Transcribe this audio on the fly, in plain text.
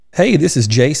Hey, this is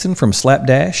Jason from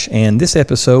Slapdash, and this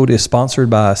episode is sponsored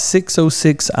by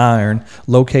 606 Iron,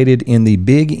 located in the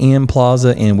Big M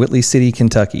Plaza in Whitley City,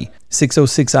 Kentucky.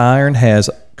 606 Iron has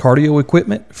cardio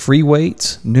equipment, free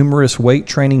weights, numerous weight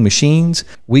training machines,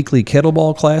 weekly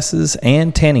kettlebell classes,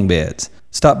 and tanning beds.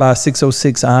 Stop by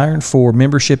 606 Iron for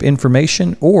membership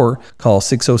information or call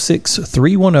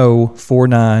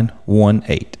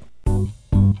 606-310-4918.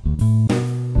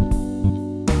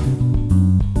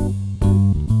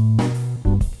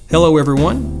 Hello,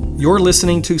 everyone. You're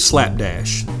listening to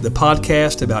Slapdash, the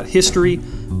podcast about history,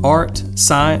 art,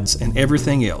 science, and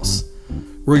everything else.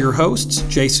 We're your hosts,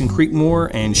 Jason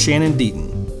Creekmore and Shannon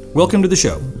Deaton. Welcome to the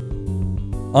show.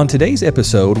 On today's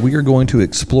episode, we are going to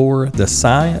explore the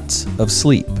science of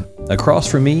sleep.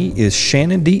 Across from me is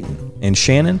Shannon Deaton. And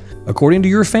Shannon, according to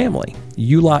your family,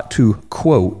 you like to,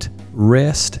 quote,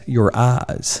 rest your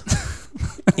eyes.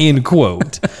 End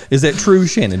quote. Is that true,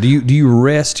 Shannon? Do you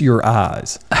rest your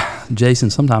eyes? Jason,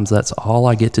 sometimes that's all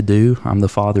I get to do. I'm the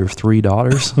father of 3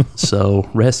 daughters, so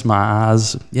rest my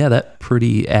eyes. Yeah, that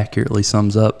pretty accurately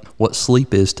sums up what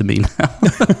sleep is to me now.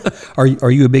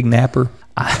 Are you a big napper?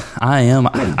 I am.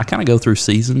 I kind of go through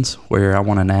seasons where I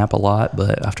want to nap a lot,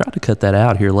 but I've tried to cut that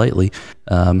out here lately.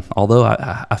 Although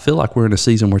I feel like we're in a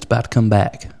season where it's about to come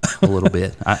back a little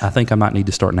bit. I think I might need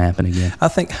to start napping again. I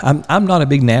think I'm not a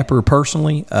big napper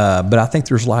personally, but I think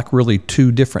there's like really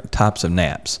 2 different types of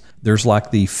naps. There's like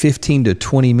the 15 to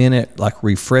 20 minute like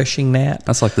refreshing nap.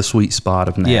 That's like the sweet spot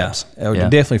of naps. Yeah.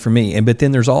 Definitely for me. But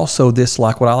then there's also this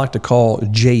like what I like to call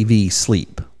JV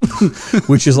sleep,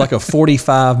 which is like a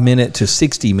 45 minute to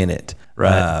 60 minute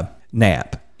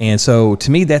nap. And so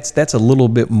to me, that's a little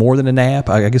bit more than a nap.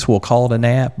 I guess we'll call it a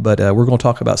nap, but we're going to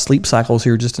talk about sleep cycles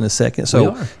here just in a second.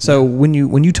 So when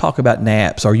you talk about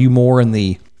naps, are you more in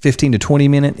the 15 to 20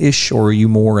 minute-ish, or are you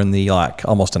more in the like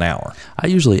almost an hour? I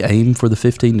usually aim for the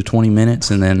 15 to 20 minutes,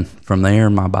 and then from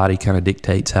there, my body kind of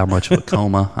dictates how much of a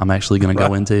coma I'm actually going to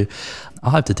go into.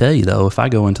 I'll have to tell you, though, if I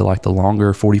go into like the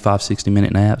longer 45,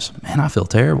 60-minute naps, man, I feel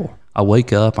terrible. I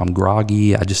wake up, I'm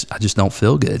groggy, I just don't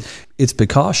feel good. It's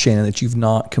because, Shannon, that you've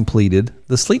not completed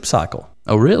the sleep cycle.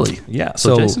 Oh, really? Yeah.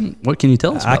 So Jason, what can you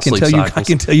tell us about sleep cycles? I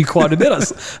can tell you quite a bit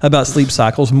about sleep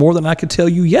cycles, more than I could tell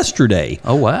you yesterday.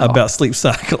 Oh, wow. About sleep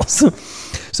cycles.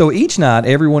 So each night,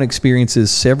 everyone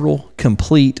experiences several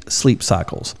complete sleep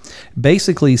cycles.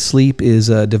 Basically, sleep is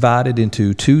divided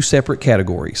into 2 separate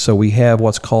categories. So we have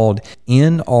what's called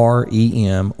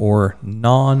NREM, or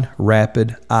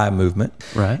non-rapid eye movement.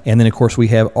 Right. And then, of course, we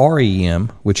have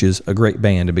REM, which is a great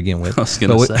band to begin with. I was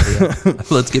going to say,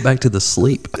 let's get back to the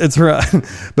sleep. That's right.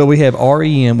 But we have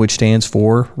REM, which stands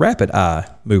for rapid eye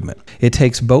movement. It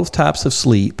takes both types of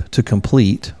sleep to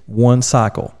complete one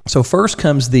cycle. So first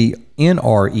comes the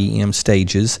NREM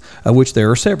stages, of which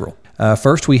there are several.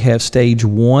 First, we have stage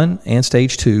 1 and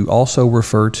stage 2, also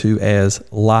referred to as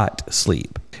light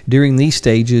sleep. During these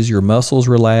stages, your muscles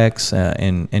relax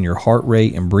and your heart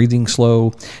rate and breathing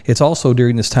slow. It's also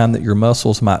during this time that your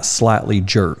muscles might slightly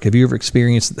jerk. Have you ever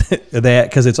experienced that?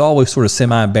 Because it's always sort of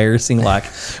semi-embarrassing, like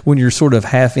when you're sort of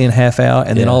half in, half out,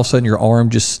 and then all of a sudden your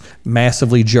arm just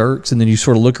massively jerks, and then you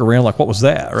sort of look around like, what was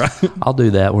that, right? I'll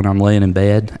do that when I'm laying in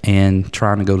bed and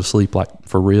trying to go to sleep, like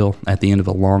for real, at the end of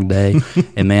a long day.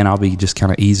 And man, I'll be just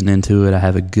kind of easing into it. I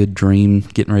have a good dream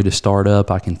getting ready to start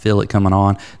up. I can feel it coming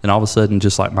on. Then all of a sudden,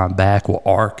 just like my back will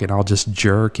arc and I'll just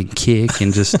jerk and kick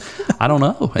and just, I don't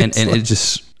know. And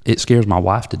it scares my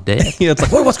wife to death. Yeah, it's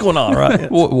like, what's going on,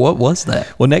 right? What was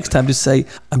that? Well, next time just say,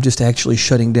 I'm just actually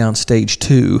shutting down stage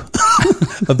 2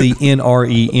 of the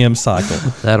NREM cycle.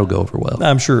 That'll go over well.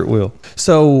 I'm sure it will.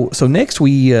 So next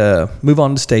we move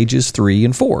on to stages 3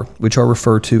 and 4, which are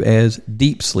referred to as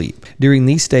deep sleep. During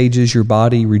these stages, your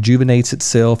body rejuvenates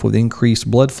itself with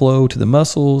increased blood flow to the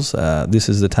muscles. This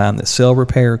is the time that cell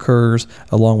repair occurs,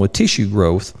 along with tissue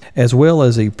growth, as well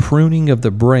as a pruning of the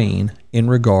brain in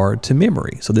regard to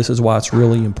memory. So this is why it's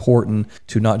really important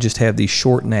to not just have these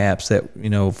short naps that,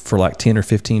 for like 10 or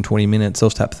 15, 20 minutes,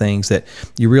 those type of things, that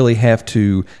you really have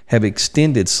to have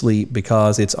extended sleep,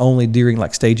 because it's only during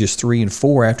like stages 3 and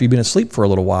 4, after you've been asleep for a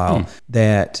little while,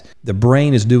 that the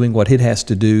brain is doing what it has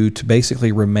to do to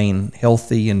basically remain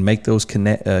healthy and make those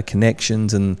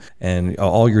connections, and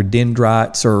all your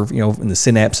dendrites are, and the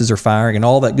synapses are firing, and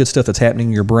all that good stuff that's happening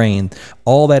in your brain.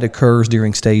 All that occurs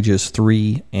during stages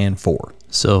 3 and 4.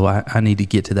 So I need to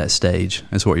get to that stage.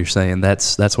 That's what you're saying.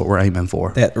 That's what we're aiming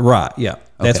for. Right. Yeah.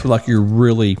 That's Okay. like you're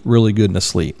really, really good in a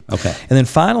sleep. Okay. And then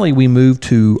finally, we move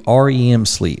to REM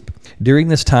sleep. During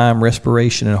this time,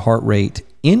 respiration and heart rate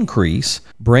increase,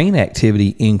 brain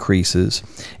activity increases,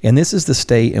 and this is the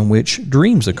state in which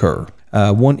dreams occur.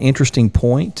 One interesting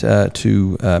point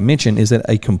to mention is that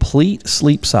a complete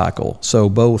sleep cycle, so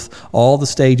both all the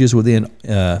stages within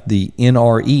the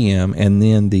NREM and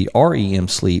then the REM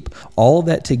sleep, all of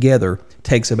that together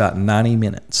takes about 90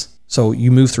 minutes. So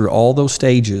you move through all those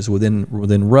stages within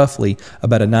roughly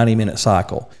about a 90-minute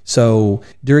cycle. So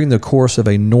during the course of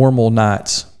a normal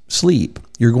night's sleep,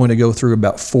 you're going to go through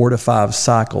about 4 to 5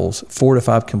 cycles, 4 to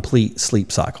 5 complete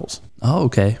sleep cycles. Oh,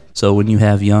 okay. So when you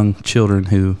have young children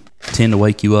who tend to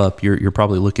wake you up, you're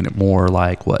probably looking at more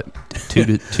like what,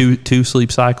 two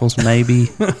sleep cycles, maybe.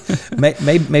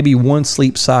 Maybe one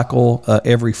sleep cycle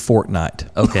every fortnight.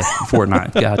 Okay,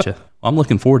 fortnight. Gotcha. I'm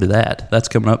looking forward to that. That's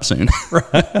coming up soon.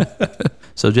 Right.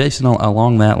 So, Jason,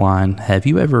 along that line, have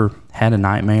you ever had a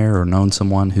nightmare or known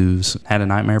someone who's had a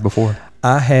nightmare before?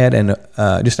 I had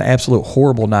just an absolute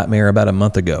horrible nightmare about a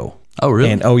month ago. Oh,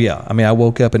 really? And I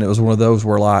woke up and it was one of those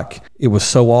where like it was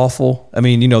so awful. I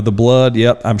mean, the blood,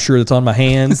 yep, I'm sure it's on my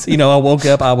hands. I woke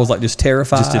up, I was like just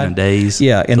terrified. Just in a daze.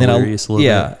 Yeah. And then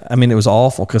bit. I mean, it was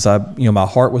awful because my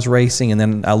heart was racing, and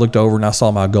then I looked over and I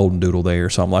saw my golden doodle there.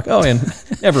 So I'm like, oh, and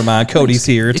never mind, Cody's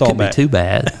here. It's all bad. Too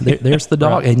bad. There's the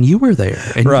dog, right. And you were there,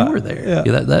 and right. You were there.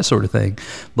 Yeah, that sort of thing.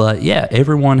 But yeah,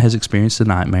 everyone has experienced a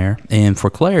nightmare. And for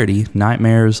clarity,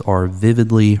 nightmares are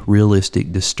vividly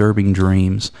realistic, disturbing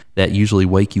dreams that usually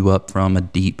wake you up from a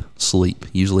deep sleep,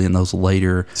 usually in those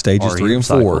later stages 3 and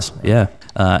 4. Cycles. Yeah.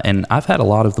 And I've had a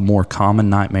lot of the more common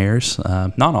nightmares,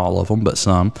 not all of them, but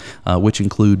some, which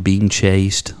include being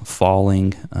chased,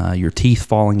 falling, your teeth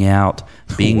falling out,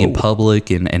 being in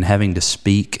public and having to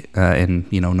speak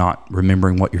and, not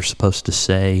remembering what you're supposed to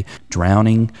say,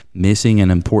 drowning, missing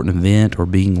an important event, or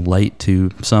being late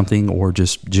to something, or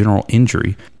just general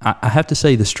injury. I have to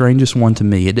say the strangest one to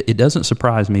me, it doesn't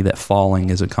surprise me that falling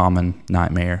is a common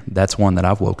nightmare. That's one that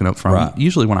I've woken up from, right.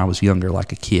 Usually when I was younger,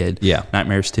 like a kid. Yeah.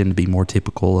 Nightmares tend to be more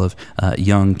typical of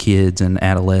young kids and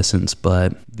adolescents,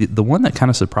 but the one that kind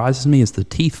of surprises me is the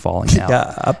teeth falling out.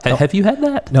 Yeah, have you had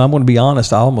that? No, I'm going to be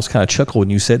honest. I almost kind of chuckled when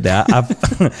you said that.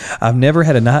 I've never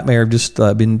had a nightmare of just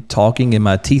been talking and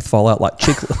my teeth fall out like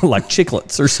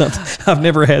chiclets or something. I've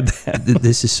never had that.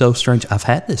 This is so strange. I've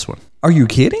had this one. Are you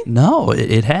kidding? No,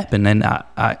 it happened, and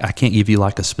I can't give you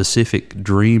like a specific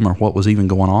dream or what was even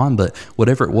going on, but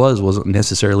whatever it was wasn't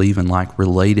necessarily even like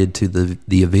related to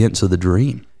the events of the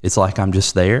dream. It's like I'm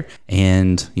just there,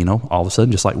 and all of a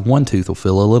sudden, just like one tooth will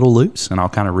feel a little loose, and I'll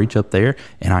kind of reach up there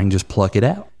and I can just pluck it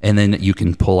out, and then you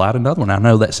can pull out another one. I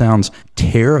know that sounds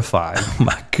terrifying. Oh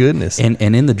my goodness! And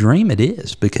in the dream, it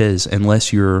is, because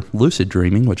unless you're lucid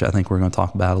dreaming, which I think we're going to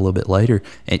talk about a little bit later,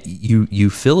 and you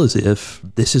feel as if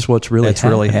this is what's really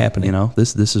happening.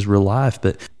 This is real life,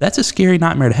 but that's a scary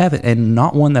nightmare to have, and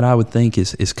not one that I would think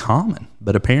is common.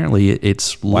 But apparently, it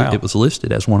was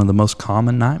listed as one of the most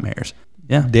common nightmares.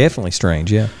 Yeah. Definitely strange,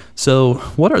 yeah. So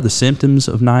what are the symptoms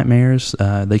of nightmares?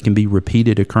 They can be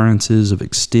repeated occurrences of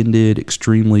extended,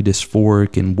 extremely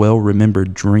dysphoric, and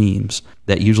well-remembered dreams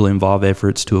that usually involve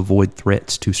efforts to avoid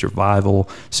threats to survival,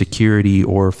 security,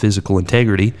 or physical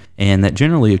integrity, and that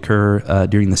generally occur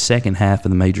during the second half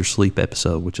of the major sleep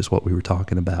episode, which is what we were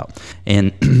talking about.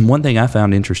 And one thing I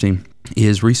found interesting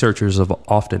is researchers have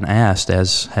often asked,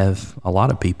 as have a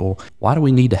lot of people, why do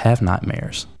we need to have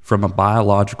nightmares? From a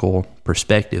biological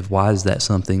perspective, why is that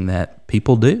something that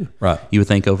people do? Right. You would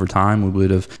think over time we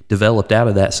would have developed out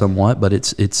of that somewhat, but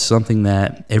it's something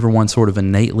that everyone sort of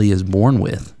innately is born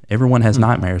with. Everyone has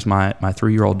nightmares. My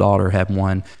 3-year-old daughter had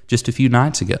one just a few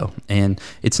nights ago, and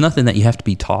it's nothing that you have to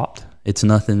be taught. It's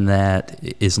nothing that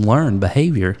is learned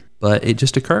behavior, but it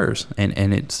just occurs,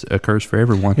 and it occurs for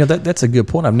everyone. That's a good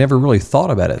point. I've never really thought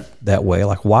about it that way.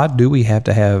 Like, why do we have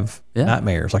to have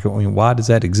nightmares? Like, why does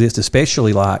that exist,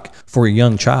 especially like for a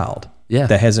young child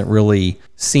that hasn't really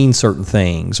seen certain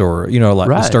things or,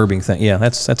 disturbing things? Yeah,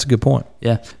 that's a good point.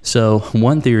 Yeah. So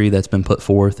one theory that's been put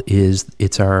forth is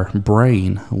it's our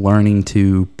brain learning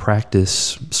to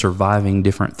practice surviving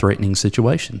different threatening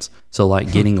situations. So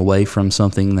like getting away from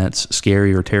something that's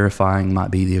scary or terrifying might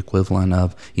be the equivalent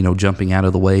of, jumping out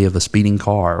of the way of a speeding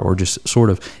car, or just sort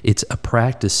of, it's a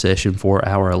practice session for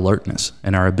our alertness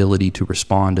and our ability to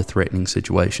respond to threatening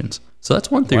situations. So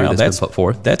that's one theory that's been put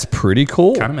forth. That's pretty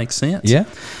cool. Kind of makes sense. Yeah.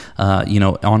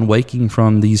 On waking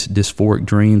from these dysphoric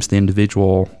dreams, the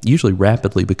individual usually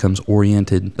rapidly becomes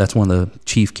oriented. That's one of the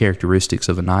chief characteristics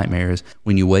of a nightmare is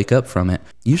when you wake up from it,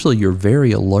 usually you're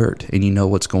very alert and you know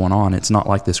what's going on. It's not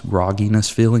like this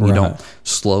grogginess feeling. Right. You don't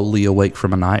slowly awake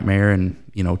from a nightmare and,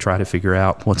 try to figure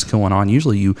out what's going on.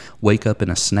 Usually you wake up in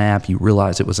a snap, you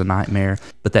realize it was a nightmare,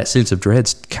 but that sense of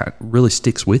dread kind of really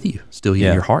sticks with you. Still,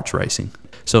 your heart's racing.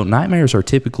 So nightmares are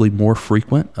typically more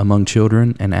frequent among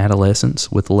children and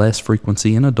adolescents with less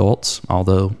frequency in adults,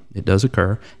 although it does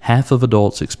occur. Half of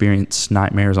adults experience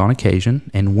nightmares on occasion,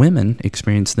 and women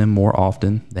experience them more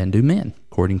often than do men,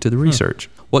 according to the research.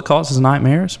 What causes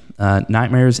nightmares?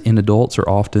 Nightmares in adults are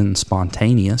often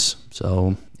spontaneous.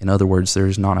 So, in other words,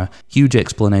 there's not a huge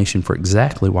explanation for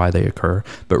exactly why they occur,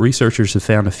 but researchers have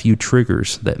found a few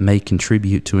triggers that may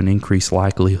contribute to an increased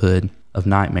likelihood of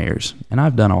nightmares. And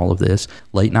I've done all of this.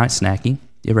 Late night snacking.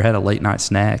 You ever had a late night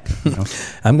snack?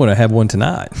 I'm going to have one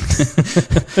tonight.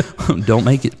 Don't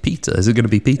make it pizza. Is it going to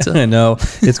be pizza? No,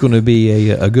 it's going to be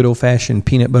a good old-fashioned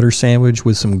peanut butter sandwich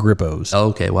with some Grippos.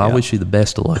 Okay, well, I wish you the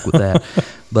best of luck with that.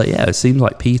 But yeah, it seems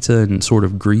like pizza and sort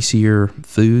of greasier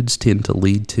foods tend to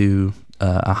lead to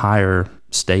a higher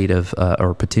state of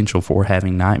or potential for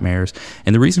having nightmares.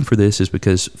 And the reason for this is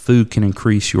because food can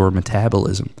increase your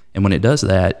metabolism. And when it does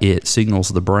that, it signals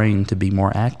the brain to be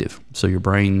more active. So your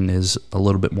brain is a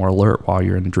little bit more alert while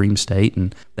you're in a dream state,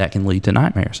 and that can lead to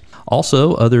nightmares.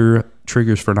 Also, other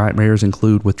triggers for nightmares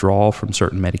include withdrawal from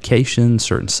certain medications,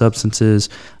 certain substances,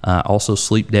 also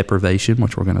sleep deprivation,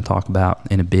 which we're going to talk about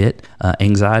in a bit.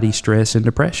 Anxiety, stress, and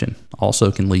depression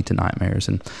also can lead to nightmares.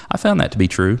 And I found that to be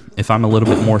true. If I'm a little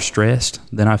bit more stressed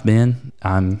than I've been,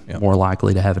 I'm more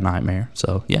likely to have a nightmare.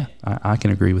 So yeah, I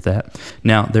can agree with that.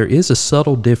 Now, there is a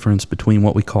subtle difference between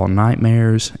what we call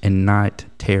nightmares and night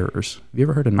terrors. Have you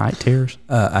ever heard of night terrors?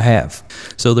 I have.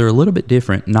 So they're a little bit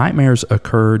different. Nightmares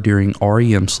occur during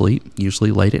REM sleep, usually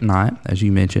late at night, as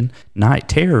you mentioned. Night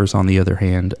terrors, on the other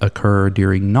hand, occur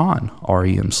during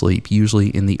non-REM sleep, usually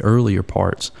in the earlier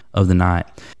parts of the night.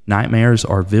 Nightmares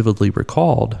are vividly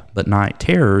recalled, but night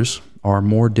terrors are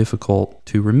more difficult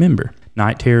to remember.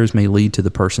 Night terrors may lead to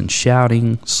the person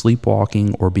shouting,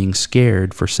 sleepwalking, or being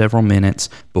scared for several minutes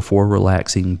before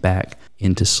relaxing back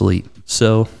into sleep.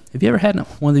 So, have you ever had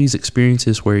one of these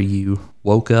experiences where you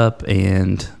woke up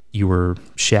and you were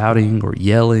shouting or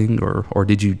yelling, or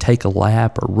did you take a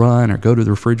lap or run or go to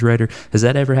the refrigerator? Has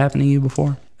that ever happened to you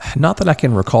before? Not that I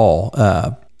can recall.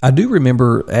 I do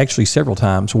remember actually several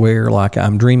times where like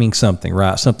I'm dreaming something,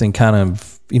 right? Something kind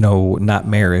of,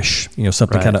 nightmarish,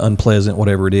 something kind of unpleasant,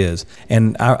 whatever it is.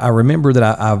 And I remember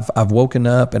that I've woken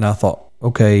up and I thought,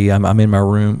 okay, I'm in my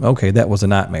room. Okay, that was a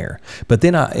nightmare. But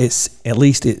then it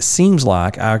seems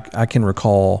like I can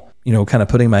recall, kind of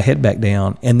putting my head back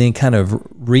down and then kind of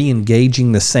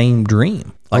re-engaging the same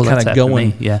dream. Like kind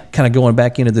of going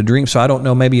back into the dream. So I don't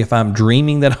know, maybe if I'm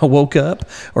dreaming that I woke up,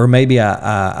 or maybe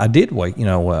I did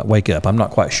wake up. I'm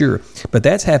not quite sure. But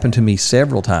that's happened to me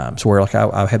several times where like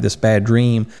I have this bad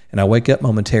dream and I wake up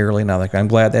momentarily and I'm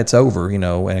glad that's over, and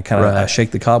I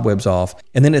shake the cobwebs off.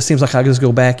 And then it seems like I just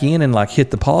go back in and like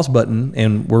hit the pause button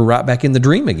and we're right back in the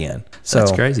dream again. So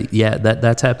that's crazy. Yeah,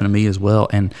 that's happened to me as well.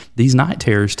 And these night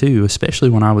terrors too, especially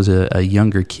when I was a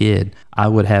younger kid, I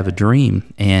would have a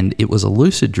dream, and it was a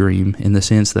lucid dream in the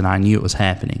sense that I knew it was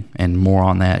happening, and more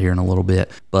on that here in a little bit.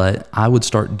 But I would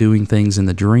start doing things in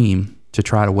the dream to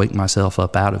try to wake myself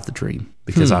up out of the dream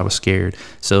because I was scared.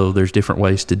 So there's different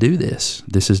ways to do this.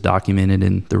 This is documented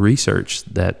in the research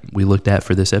that we looked at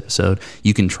for this episode.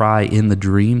 You can try in the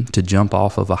dream to jump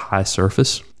off of a high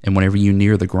surface. And whenever you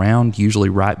near the ground, usually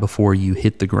right before you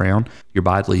hit the ground, your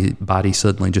body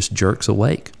suddenly just jerks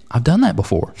awake. I've done that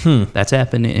before. That's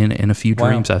happened in a few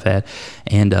dreams I've had.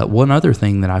 And one other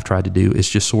thing that I've tried to do is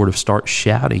just sort of start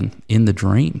shouting in the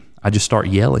dream. I just start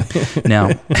yelling. Now,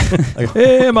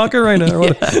 hey, Macarena.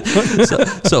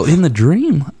 So in the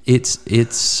dream,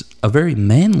 it's a very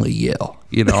manly yell.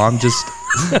 I'm just,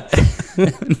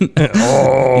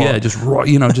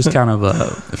 just kind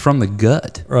of from the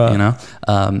gut, right.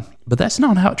 But that's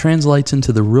not how it translates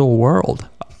into the real world.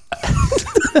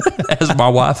 As my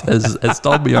wife has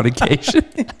told me on occasion.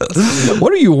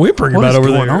 What are you whimpering about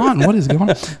over there? What is going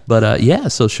on? But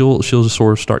so she'll just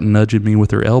sort of start nudging me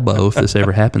with her elbow if this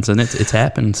ever happens, and it's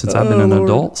happened since I've been an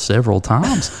adult several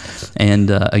times. And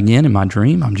again, in my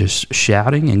dream, I'm just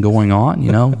shouting and going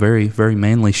on, very very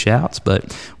manly shouts.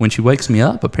 But when she wakes me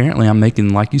up, apparently I'm making,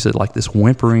 like you said, like this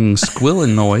whimpering,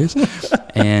 squilling noise,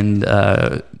 and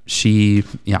I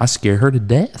scare her to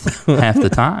death half the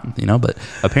time, but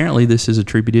apparently this is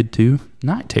attributed to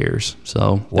night terrors.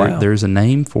 So there's a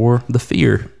name for the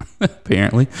fear,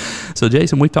 apparently. So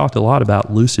Jason, we've talked a lot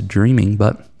about lucid dreaming,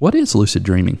 but what is lucid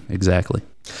dreaming exactly?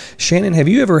 Shannon, have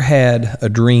you ever had a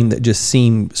dream that just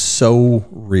seemed so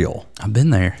real? I've been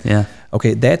there, yeah.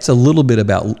 Okay, that's a little bit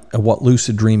about what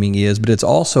lucid dreaming is, but it's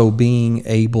also being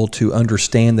able to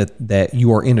understand that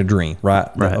you are in a dream, right?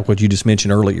 Like what you just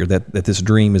mentioned earlier, that this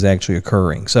dream is actually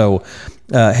occurring. So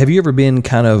Have you ever been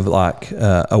kind of like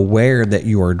aware that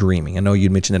you are dreaming? I know you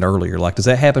mentioned it earlier. Like, does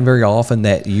that happen very often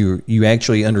that you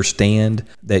actually understand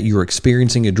that you're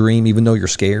experiencing a dream even though you're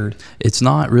scared? It's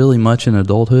not really much in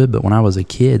adulthood, but when I was a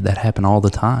kid, that happened all the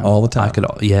time. All the time?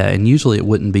 And usually it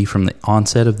wouldn't be from the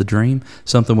onset of the dream.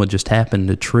 Something would just happen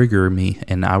to trigger me,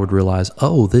 and I would realize,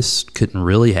 oh, this couldn't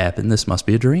really happen. This must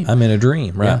be a dream. I'm in a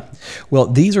dream, right? Yeah. Well,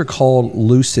 these are called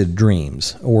lucid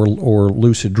dreams or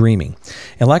lucid dreaming.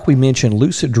 And like we mentioned,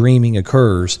 lucid dreaming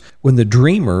occurs when the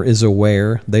dreamer is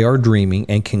aware they are dreaming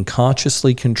and can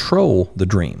consciously control the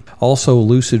dream. Also,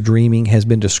 lucid dreaming has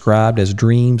been described as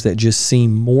dreams that just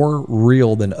seem more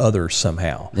real than others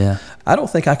somehow. Yeah. I don't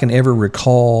think I can ever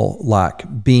recall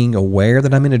like being aware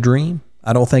that I'm in a dream.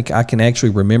 I don't think I can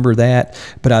actually remember that,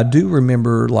 but I do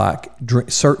remember like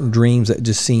certain dreams that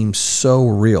just seem so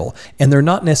real, and they're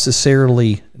not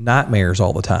necessarily nightmares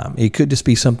all the time. It could just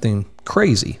be something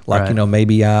crazy, like right.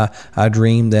 Maybe I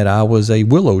dreamed that I was a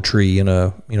willow tree in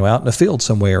a out in a field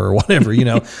somewhere or whatever.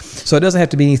 So it doesn't have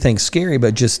to be anything scary,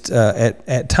 but just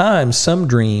at times some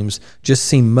dreams just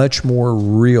seem much more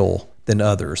real than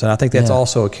others. And I think that's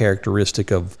also a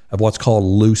characteristic of what's called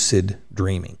lucid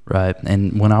dreaming. Right.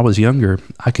 And when I was younger,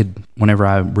 whenever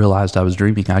I realized I was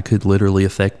dreaming, I could literally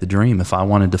affect the dream. If I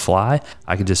wanted to fly,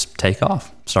 I could just take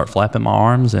off, start flapping my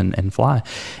arms and fly.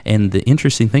 And the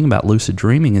interesting thing about lucid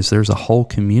dreaming is there's a whole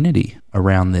community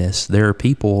around this. There are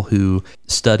people who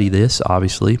study this,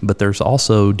 obviously, but there's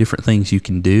also different things you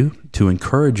can do to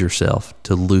encourage yourself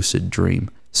to lucid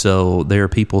dream. So there are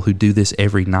people who do this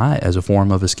every night as a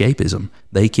form of escapism.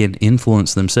 They can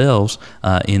influence themselves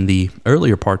in the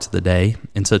earlier parts of the day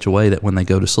in such a way that when they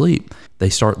go to sleep, they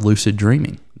start lucid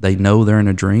dreaming. They know they're in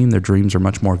a dream. Their dreams are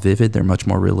much more vivid. They're much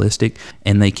more realistic,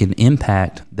 and they can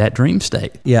impact that dream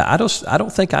state. Yeah, I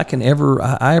don't think I can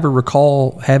ever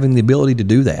recall having the ability to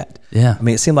do that. Yeah. I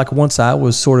mean, it seemed like once I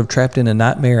was sort of trapped in a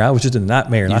nightmare. I was just in a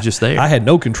nightmare. You're just there. I had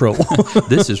no control.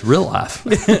 This is real life.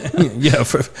 Yeah,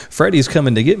 Freddy's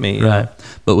coming to get me. Right.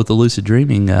 But with the lucid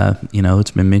dreaming,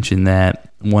 it's been mentioned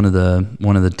that one of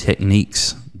the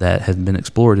techniques that has been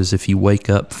explored is if you wake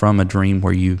up from a dream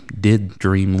where you did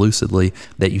dream lucidly,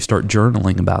 that you start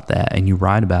journaling about that and you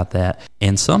write about that.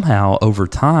 And somehow over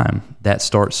time, that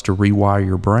starts to rewire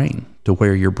your brain to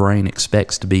where your brain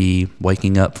expects to be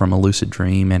waking up from a lucid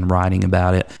dream and writing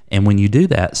about it. And when you do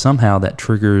that, somehow that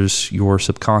triggers your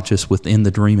subconscious within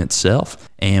the dream itself.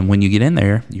 And when you get in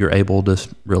there, you're able to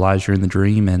realize you're in the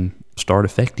dream and start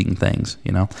affecting things.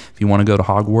 If you want to go to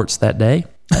Hogwarts that day,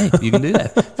 hey, you can do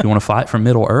that. If you want to fight for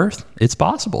Middle Earth, it's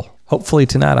possible. Hopefully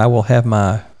tonight I will have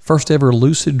my first ever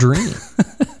lucid dream.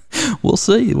 We'll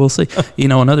see.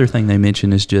 Another thing they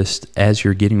mention is just as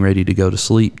you're getting ready to go to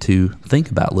sleep to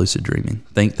think about lucid dreaming.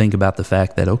 Think about the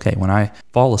fact that, okay, when I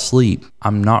fall asleep,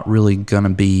 I'm not really going to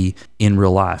be in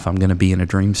real life. I'm going to be in a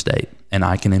dream state, and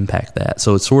I can impact that.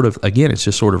 So it's it's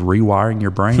just sort of rewiring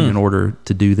your brain in order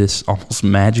to do this almost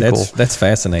magical That's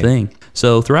fascinating thing.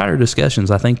 So throughout our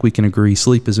discussions, I think we can agree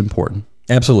sleep is important.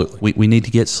 Absolutely. We need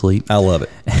to get sleep. I love it.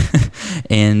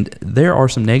 And there are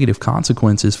some negative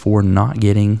consequences for not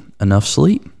getting enough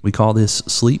sleep. We call this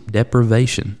sleep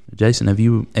deprivation. Jason, have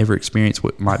you ever experienced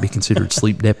what might be considered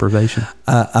sleep deprivation?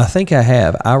 I think I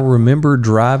have. I remember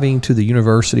driving to the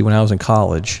university when I was in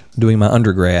college doing my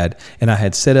undergrad, and I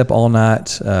had set up all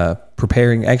night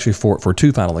preparing actually for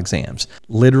two final exams.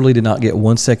 Literally did not get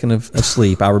 1 second of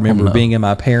sleep. I remember being in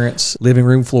my parents' living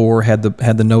room floor, had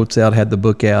the notes out, had the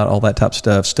book out, all that type of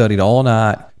stuff, studied all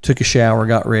night, took a shower,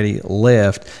 got ready,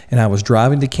 left, and I was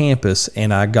driving to campus,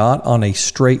 and I got on a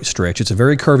straight stretch. It's a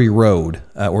very curvy road,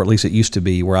 or at least it used to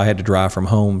be, where I had to drive from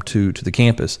home to the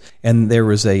campus. And there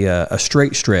was a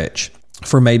straight stretch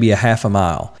for maybe a half a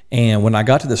mile. And when I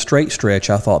got to the straight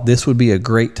stretch, I thought this would be a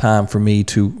great time for me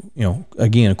to,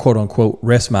 again, quote unquote,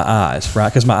 rest my eyes, right?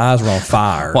 Because my eyes were on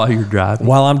fire. While you're driving?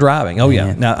 While I'm driving. Oh,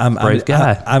 yeah. Now,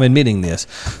 I'm admitting this.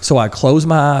 So I closed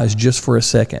my eyes just for a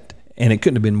second. And it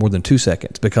couldn't have been more than 2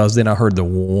 seconds, because then I heard the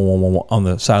on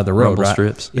the side of the road, rumble right?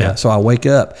 Strips. Yeah. So I wake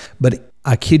up. But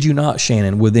I kid you not,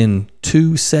 Shannon, within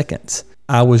 2 seconds,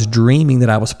 I was dreaming that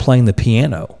I was playing the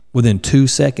piano within 2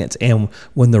 seconds. And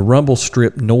when the rumble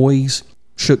strip noise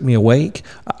shook me awake,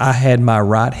 I had my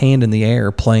right hand in the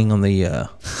air playing on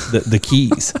the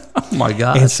keys. Oh my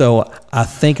God. And so I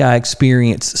think I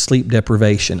experienced sleep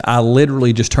deprivation. I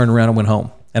literally just turned around and went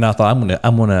home. And I thought,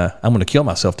 I'm gonna kill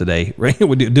myself today, right,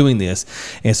 doing this.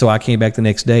 And so I came back the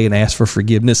next day and asked for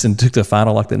forgiveness and took the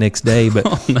final the next day. But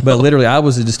but literally, I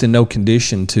was just in no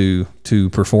condition to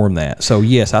perform that. So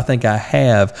yes, I think I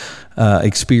have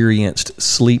experienced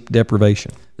sleep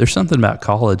deprivation. There's something about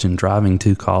college and driving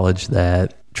to college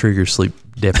that triggers sleep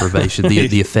deprivation,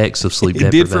 the effects of sleep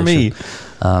It deprivation. did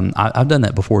for me. I've done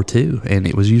that before too, and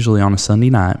it was usually on a Sunday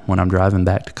night when I'm driving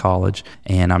back to college,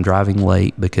 and I'm driving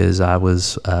late because I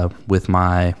was with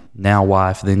my now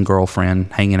wife, then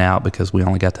girlfriend, hanging out because we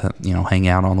only got to hang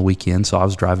out on the weekend. So I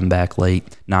was driving back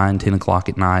late, 9-10 o'clock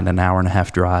at night, an hour and a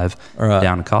half drive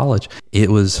down to college.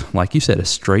 It was, like you said, a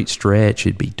straight stretch.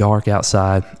 It'd be dark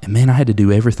outside, and man, I had to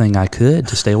do everything I could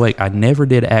to stay awake. I never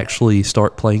did actually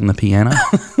start playing the piano.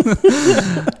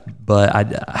 But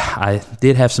I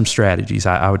did have some strategies.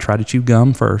 I would try to chew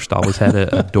gum first. I always had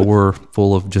a door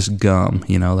full of just gum,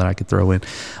 that I could throw in.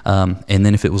 And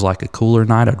then if it was like a cooler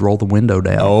night, I'd roll the window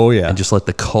down. Oh, yeah. And just let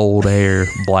the cold air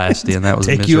blast in. That was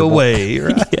Take miserable. you away.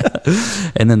 Right?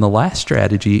 Yeah. And then the last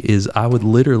strategy is I would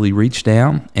literally reach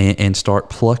down and start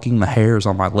plucking the hairs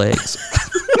on my legs.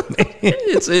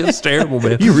 It's terrible,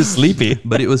 man. You were sleepy.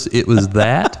 But it was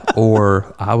that,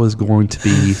 or I was going to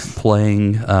be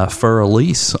playing Fur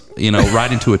Elise,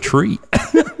 right into a tree.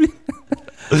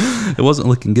 It wasn't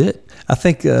looking good. I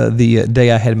think the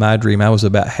day I had my dream, I was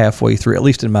about halfway through, at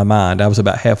least in my mind, I was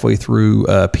about halfway through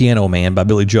Piano Man by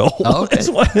Billy Joel. Oh, okay.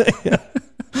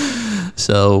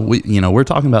 So we're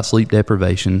talking about sleep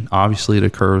deprivation. Obviously, it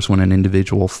occurs when an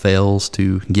individual fails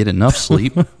to get enough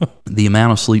sleep. The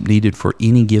amount of sleep needed for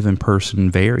any given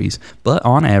person varies, but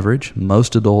on average,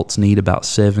 most adults need about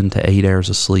 7 to 8 hours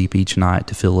of sleep each night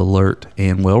to feel alert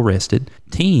and well rested.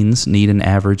 Teens need an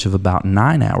average of about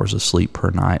 9 hours of sleep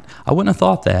per night. I wouldn't have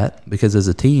thought that, because as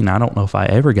a teen, I don't know if I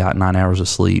ever got 9 hours of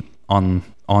sleep on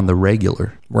the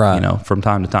regular, right? From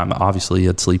time to time. Obviously,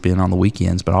 I'd sleep in on the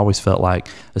weekends, but I always felt like,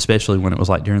 especially when it was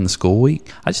like during the school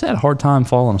week, I just had a hard time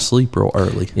falling asleep real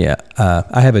early. Yeah,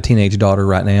 I have a teenage daughter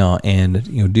right now,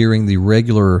 and during the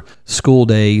regular school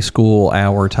day, school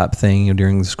hour type thing,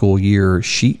 during the school year,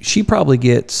 she probably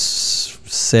gets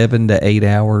 7 to 8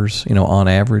 hours, on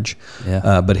average.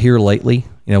 Yeah. But here lately,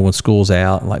 when school's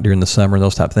out, like during the summer and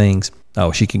those type of things,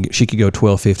 she could go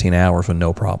 12, 15 hours with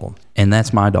no problem. And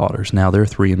that's my daughters. Now they're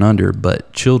 3 and under,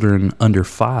 but children under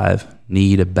 5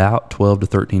 need about 12 to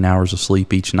 13 hours of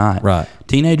sleep each night. Right.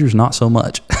 Teenagers, not so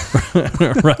much.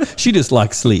 Right. She just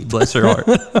likes sleep. Bless her heart.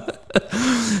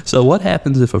 So what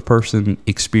happens if a person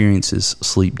experiences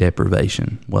sleep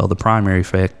deprivation? Well, the primary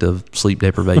effect of sleep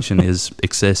deprivation is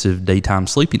excessive daytime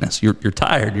sleepiness. You're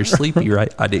tired, you're sleepy,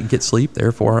 right? I didn't get sleep,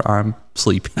 therefore I'm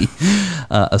sleepy.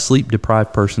 A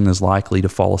sleep-deprived person is likely to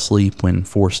fall asleep when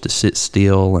forced to sit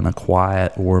still in a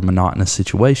quiet or monotonous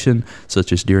situation,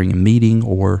 such as during a meeting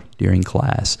or during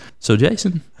class. So,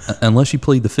 Jason, unless you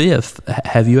plead the fifth,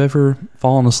 have you ever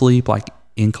fallen asleep like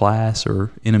in class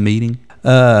or in a meeting?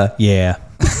 Yeah.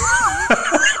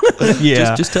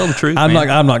 Yeah. Just tell the truth. I'm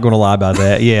man. not going to lie about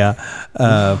that. Yeah.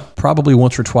 Probably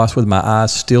once or twice with my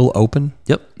eyes still open.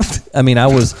 Yep. I mean, I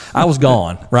was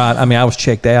gone, right? I mean, I was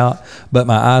checked out, but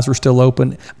my eyes were still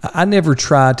open. I never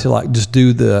tried to just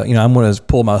do the, I'm going to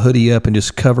pull my hoodie up and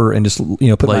just cover and just, put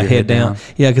Lay my your head down.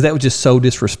 Yeah. Because that was just so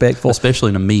disrespectful. Especially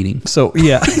in a meeting. So,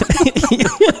 yeah.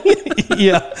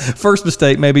 Yeah. First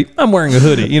mistake, maybe I'm wearing a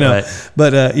hoodie, Right.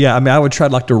 But yeah, I mean, I would try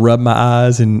to rub my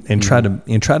eyes and try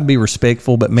to be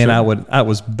respectful. But man, Sure. I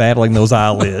was battling those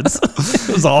eyelids.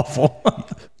 It was awful.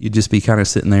 You'd just be kind of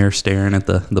sitting there staring at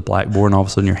the blackboard, and all of a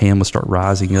sudden your hand would start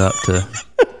rising up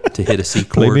to hit a C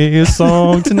Play chord. me a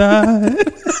song tonight.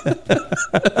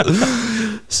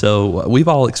 So we've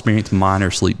all experienced minor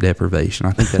sleep deprivation.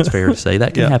 I think that's fair to say.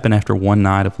 That can Yeah. happen after one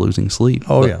night of losing sleep.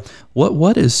 Oh, But yeah.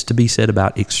 What is to be said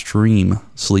about extreme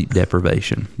sleep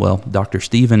deprivation? Well, Dr.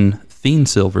 Stephen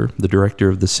Feensilver, the director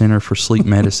of the Center for Sleep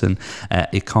Medicine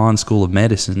at Icahn School of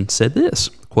Medicine, said this,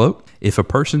 quote, "If a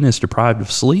person is deprived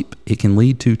of sleep, it can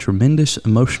lead to tremendous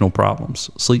emotional problems.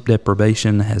 Sleep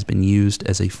deprivation has been used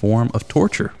as a form of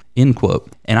torture," end quote.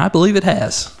 And I believe it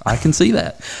has. I can see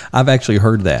that. I've actually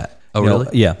heard that. Oh, really?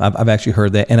 Yeah, I've actually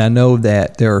heard that. And I know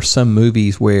that there are some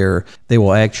movies where they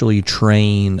will actually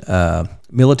train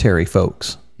military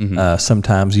folks.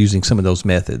 Sometimes using some of those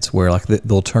methods where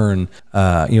they'll turn,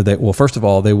 first of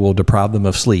all, they will deprive them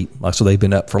of sleep. So they've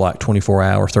been up for 24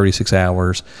 hours, 36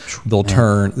 hours. They'll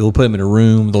put them in a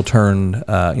room. They'll turn,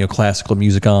 classical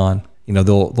music on.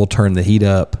 They'll turn the heat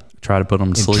up. Try to put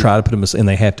them to sleep. And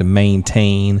they have to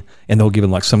maintain, and they'll give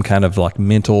them some kind of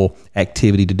mental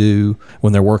activity to do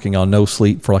when they're working on no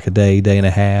sleep for a day and a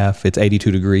half. It's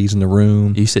 82 degrees in the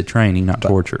room. You said training, not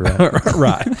torture, right?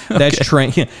 Right. That's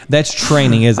training. That's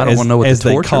training as I don't want to know what as the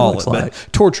they torture call looks it. like. But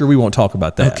torture, we won't talk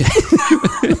about that.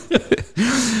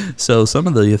 So some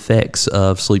of the effects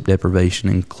of sleep deprivation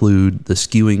include the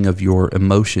skewing of your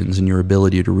emotions and your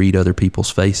ability to read other people's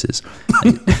faces.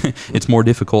 It's more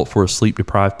difficult for a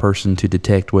sleep-deprived person to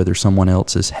detect whether someone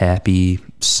else is happy,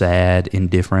 sad,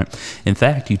 indifferent. In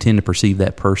fact, you tend to perceive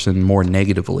that person more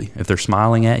negatively. If they're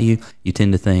smiling at you, you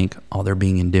tend to think, oh, they're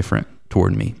being indifferent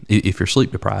toward me, if you're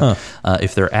sleep deprived.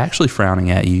 If they're actually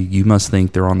frowning at you, you must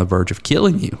think they're on the verge of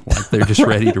killing you, like they're just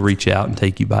ready to reach out and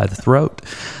take you by the throat.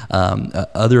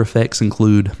 Other effects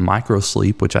include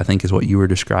microsleep, which I think is what you were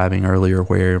describing earlier,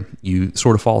 where you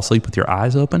sort of fall asleep with your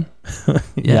eyes open.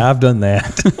 Yeah, I've done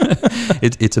that.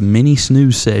 It's a mini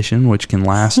snooze session, which can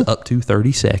last up to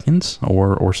 30 seconds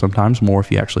or sometimes more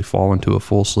if you actually fall into a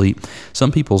full sleep.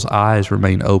 Some people's eyes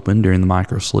remain open during the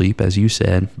microsleep, as you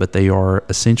said, but they are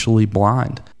essentially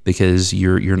blind because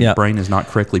your brain is not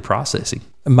correctly processing.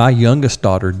 My youngest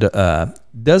daughter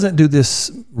doesn't do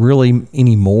this really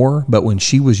anymore, but when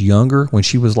she was younger, when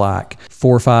she was like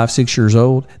 4, 5, 6 years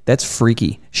old, that's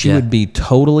freaky. She would be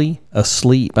totally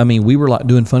asleep. I mean, we were like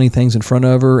doing funny things in front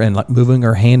of her and like moving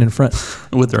her hand in front.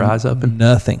 With her eyes open?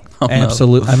 Nothing. Oh,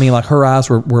 absolutely. No. I mean, like her eyes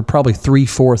were probably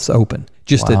 3/4 open.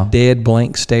 Just a dead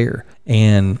blank stare.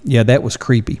 And yeah, that was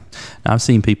creepy. Now, I've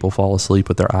seen people fall asleep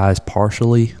with their eyes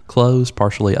partially closed,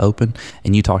 partially open.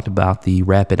 And you talked about the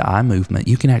rapid eye movement.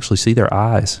 You can actually see their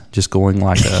eyes just going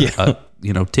like a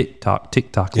tick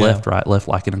tock, left, right, left,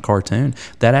 like in a cartoon.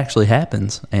 That actually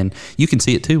happens. And you can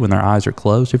see it too when their eyes are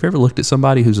closed. Have you ever looked at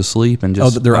somebody who's asleep and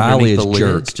just their eyelids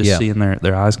jerk, just seeing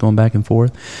their eyes going back and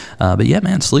forth? But yeah,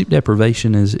 man, sleep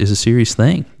deprivation is a serious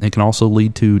thing. It can also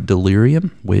lead to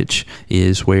delirium, which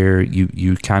is where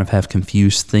you kind of have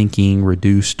confused thinking,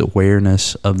 reduced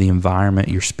awareness of the environment.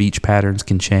 Your speech patterns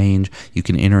can change. You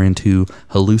can enter into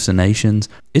hallucinations.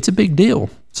 It's a big deal.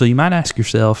 So you might ask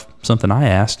yourself something I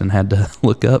asked and had to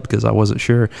look up because I wasn't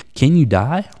sure. Can you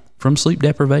die from sleep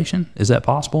deprivation? Is that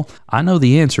possible? I know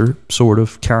the answer, sort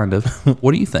of, kind of.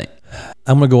 What do you think?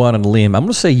 I'm going to go out on a limb. I'm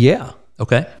going to say yeah.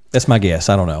 Okay. That's my guess.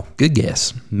 I don't know. Good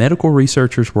guess. Medical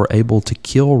researchers were able to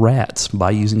kill rats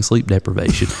by using sleep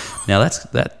deprivation. Now,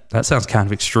 that sounds kind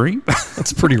of extreme.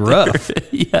 That's pretty rough.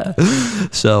 Yeah.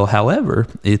 So, however,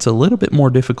 it's a little bit more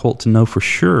difficult to know for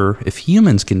sure if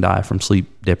humans can die from sleep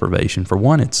deprivation. For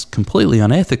one, it's completely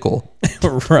unethical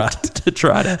to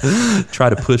try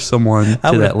to push someone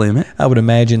to that limit. I would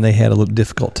imagine they had a little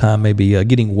difficult time maybe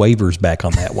getting waivers back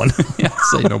on that one. Yeah,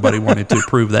 say nobody wanted to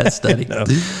approve that study. No.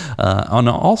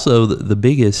 Also, the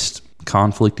biggest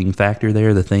conflicting factor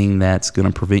there, the thing that's going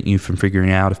to prevent you from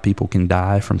figuring out if people can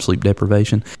die from sleep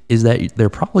deprivation, is that they're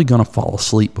probably going to fall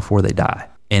asleep before they die.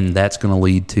 And that's going to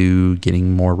lead to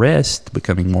getting more rest,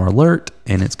 becoming more alert,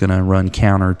 and it's going to run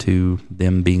counter to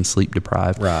them being sleep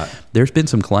deprived. Right. There's been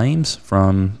some claims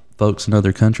from folks in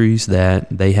other countries that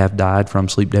they have died from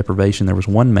sleep deprivation. There was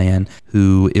one man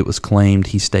who it was claimed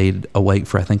he stayed awake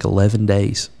for, I think, 11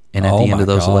 days. And at the end of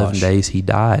those 11 days, he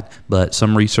died. But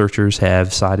some researchers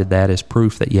have cited that as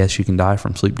proof that, yes, you can die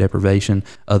from sleep deprivation.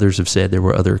 Others have said there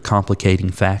were other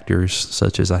complicating factors,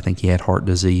 such as I think he had heart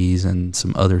disease and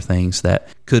some other things that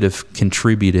could have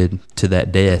contributed to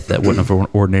that death that wouldn't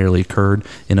have ordinarily occurred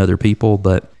in other people.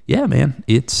 But yeah, man,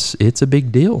 it's a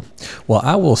big deal. Well,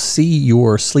 I will see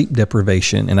your sleep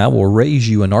deprivation and I will raise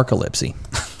you a narcolepsy.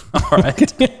 All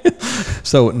right.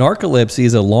 So narcolepsy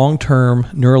is a long-term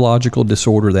neurological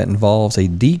disorder that involves a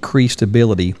decreased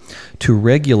ability to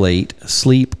regulate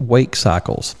sleep-wake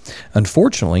cycles.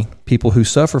 Unfortunately, people who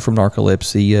suffer from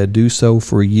narcolepsy do so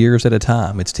for years at a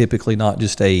time. It's typically not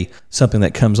just something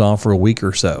that comes on for a week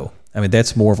or so. I mean,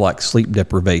 that's more of like sleep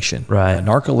deprivation. Right.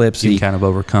 Narcolepsy. You can kind of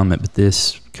overcome it, but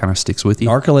this kind of sticks with you.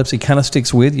 Narcolepsy kind of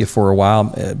sticks with you for a while,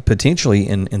 potentially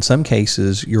in some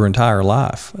cases, your entire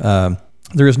life.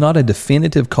 There is not a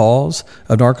definitive cause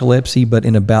of narcolepsy, but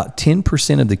in about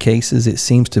 10% of the cases, it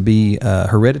seems to be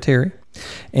hereditary.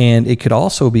 And it could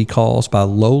also be caused by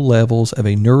low levels of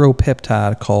a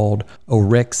neuropeptide called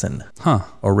orexin.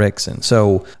 Orexin.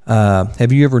 So,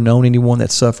 have you ever known anyone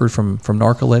that suffered from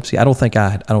narcolepsy? I don't think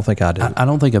I do. I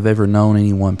don't think I've ever known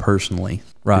anyone personally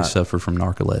who suffered from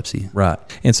narcolepsy. Right.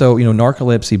 And so,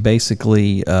 narcolepsy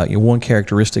basically, one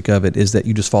characteristic of it is that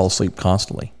you just fall asleep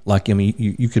constantly. Like, I mean,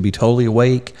 you could be totally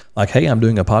awake, like, hey, I'm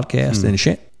doing a podcast,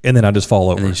 and then I just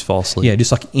fall over. And then you just fall asleep. Yeah,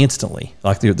 just like instantly.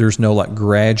 Like there's no like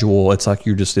gradual. It's like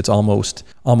it's almost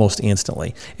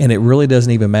instantly. And it really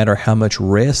doesn't even matter how much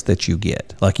rest that you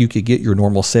get. Like you could get your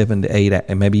normal 7 to 8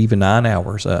 and maybe even 9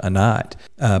 hours a night.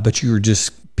 But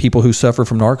people who suffer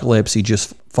from narcolepsy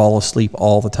just fall asleep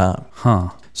all the time.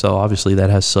 So obviously that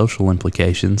has social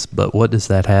implications, but what does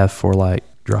that have for like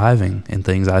driving and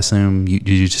things? I assume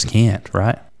you just can't,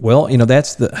 right? Well,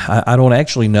 I don't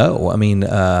actually know. I mean,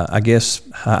 I guess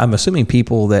I'm assuming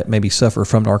people that maybe suffer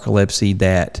from narcolepsy,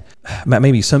 that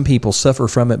maybe some people suffer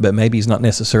from it, but maybe it's not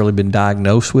necessarily been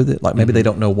diagnosed with it. Like maybe they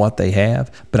don't know what they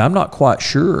have, but I'm not quite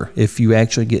sure if you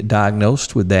actually get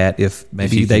diagnosed with that, if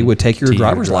maybe they would take your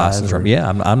driver's license from. Yeah,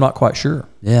 I'm not quite sure.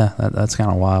 Yeah, that's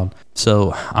kind of wild.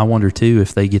 So I wonder too,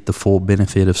 if they get the full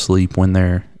benefit of sleep when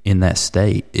they're in that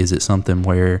state. Is it something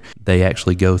where they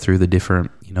actually go through the different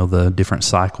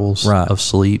cycles of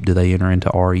sleep? Do they enter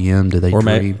into REM? Do they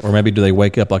dream? Or maybe do they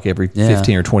wake up like every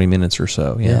 15 or 20 minutes or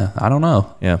so? Yeah, I don't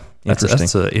know. Yeah, that's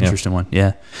an interesting one.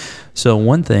 Yeah. So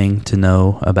one thing to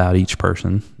know about each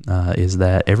person is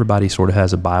that everybody sort of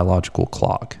has a biological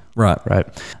clock. Right.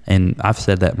 And I've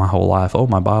said that my whole life. Oh,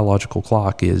 my biological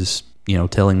clock is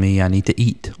telling me I need to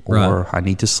eat or I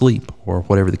need to sleep or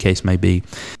whatever the case may be.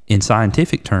 In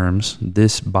scientific terms,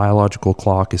 this biological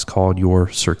clock is called your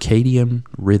circadian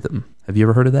rhythm. Have you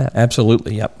ever heard of that?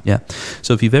 Absolutely, yep. Yeah.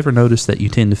 So if you've ever noticed that you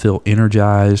tend to feel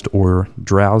energized or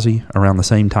drowsy around the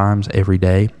same times every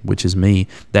day, which is me,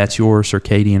 that's your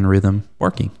circadian rhythm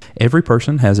working. Every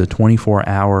person has a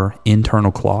 24-hour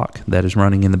internal clock that is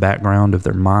running in the background of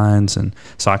their minds and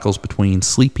cycles between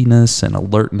sleepiness and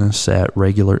alertness at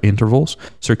regular intervals.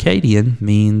 Circadian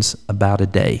means about a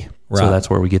day. So that's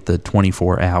where we get the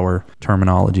 24-hour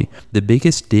terminology. The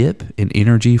biggest dip in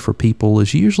energy for people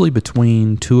is usually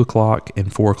between 2 o'clock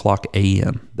and 4 o'clock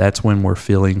a.m. That's when we're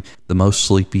feeling the most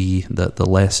sleepy, the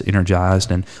less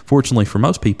energized. And fortunately for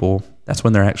most people, that's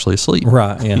when they're actually asleep.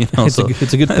 Right, yeah. It's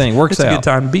a good thing. Works out. It's a good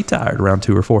time to be tired around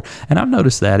 2 or 4. And I've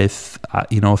noticed that if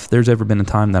there's ever been a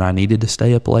time that I needed to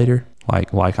stay up later,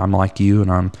 like I'm like you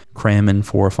and I'm cramming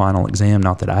for a final exam,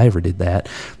 not that I ever did that,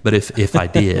 but if I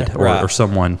did or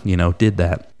someone did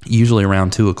that, usually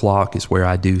around 2 o'clock is where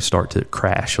I do start to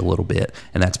crash a little bit,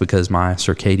 and that's because my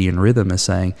circadian rhythm is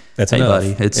saying, that's hey enough.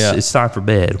 Buddy, it's time for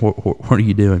bed. What are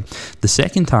you doing? The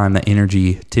second time that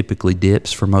energy typically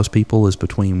dips for most people is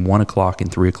between 1 o'clock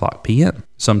and 3 o'clock p.m.,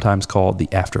 sometimes called the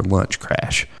after lunch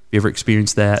crash. You ever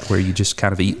experienced that, where you just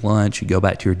kind of eat lunch, you go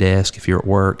back to your desk if you're at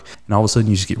work, and all of a sudden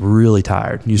you just get really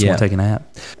tired. You just want to take a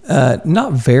nap?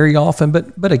 Not very often,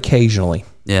 but occasionally.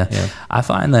 Yeah. I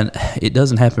find that it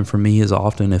doesn't happen for me as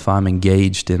often if I'm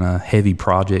engaged in a heavy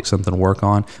project, something to work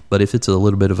on. But if it's a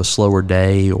little bit of a slower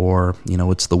day, or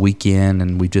it's the weekend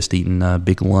and we've just eaten a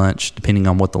big lunch, depending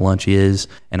on what the lunch is,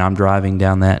 and I'm driving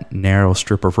down that narrow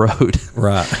strip of road,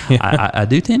 I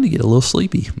do tend to get a little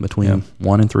sleepy between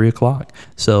 1 and 3 o'clock.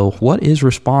 So what is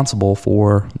responsible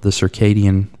for the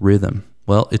circadian rhythm?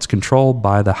 Well, it's controlled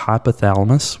by the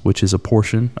hypothalamus, which is a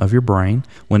portion of your brain.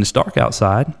 When it's dark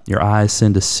outside, your eyes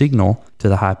send a signal to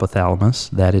the hypothalamus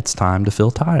that it's time to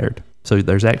feel tired. So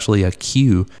there's actually a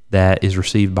cue that is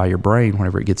received by your brain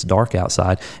whenever it gets dark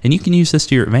outside. And you can use this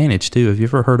to your advantage too. Have you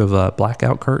ever heard of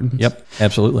blackout curtains? Yep,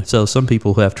 absolutely. So some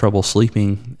people who have trouble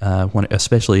sleeping,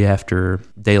 especially after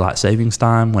daylight savings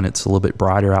time, when it's a little bit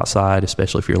brighter outside,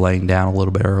 especially if you're laying down a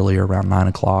little bit earlier, around 9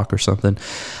 o'clock or something,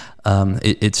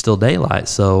 it's still daylight,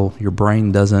 so your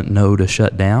brain doesn't know to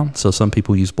shut down. So some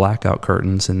people use blackout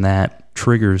curtains, and that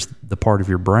triggers the part of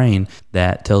your brain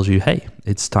that tells you, hey,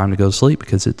 it's time to go to sleep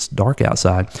because it's dark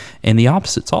outside. And the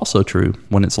opposite's also true.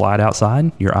 When it's light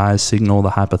outside, your eyes signal the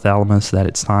hypothalamus that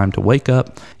it's time to wake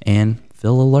up and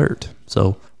feel alert.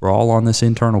 So we're all on this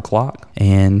internal clock,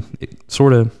 and it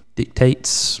sort of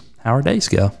dictates how our days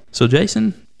go. So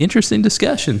Jason, interesting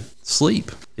discussion.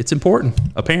 Sleep. It's important,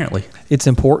 apparently. It's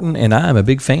important, and I am a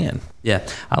big fan. Yeah,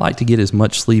 I like to get as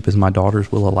much sleep as my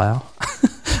daughters will allow.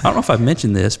 I don't know if I've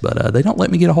mentioned this, but they don't let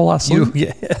me get a whole lot of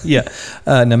sleep. Yeah.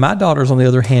 Now, my daughters, on the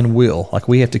other hand, will. Like,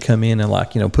 we have to come in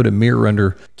and, put a mirror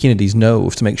under Kennedy's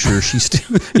nose to make sure she's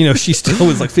still, she still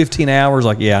is like 15 hours.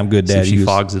 Like, yeah, I'm good, Dad. So she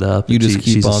fogs it up. You just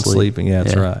keep on sleeping. Yeah,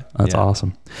 that's right. That's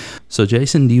awesome. So,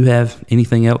 Jason, do you have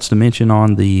anything else to mention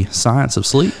on the science of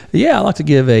sleep? Yeah, I'd like to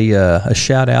give a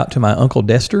shout out to my Uncle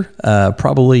Dester.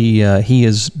 Probably he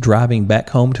is driving back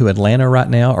home to Atlanta right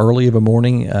now, early of a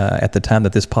morning at the time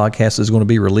that this podcast is going to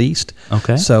be released.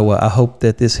 Okay. So I hope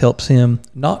that this helps him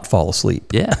not fall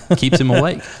asleep. Yeah, keeps him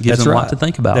awake. Gives him a lot to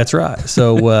think about. That's right.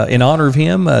 So in honor of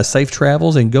him, safe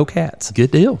travels and go Cats.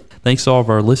 Good deal. Thanks to all of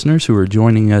our listeners who are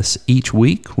joining us each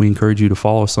week. We encourage you to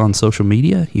follow us on social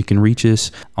media. You can reach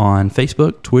us on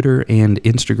Facebook, Twitter, and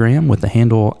Instagram with the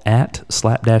handle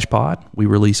 @slapdashpod. We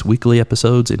release weekly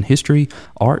episodes in history,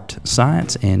 art,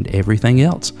 science, and everything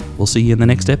else. We'll see you in the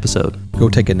next episode. Go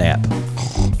take a nap.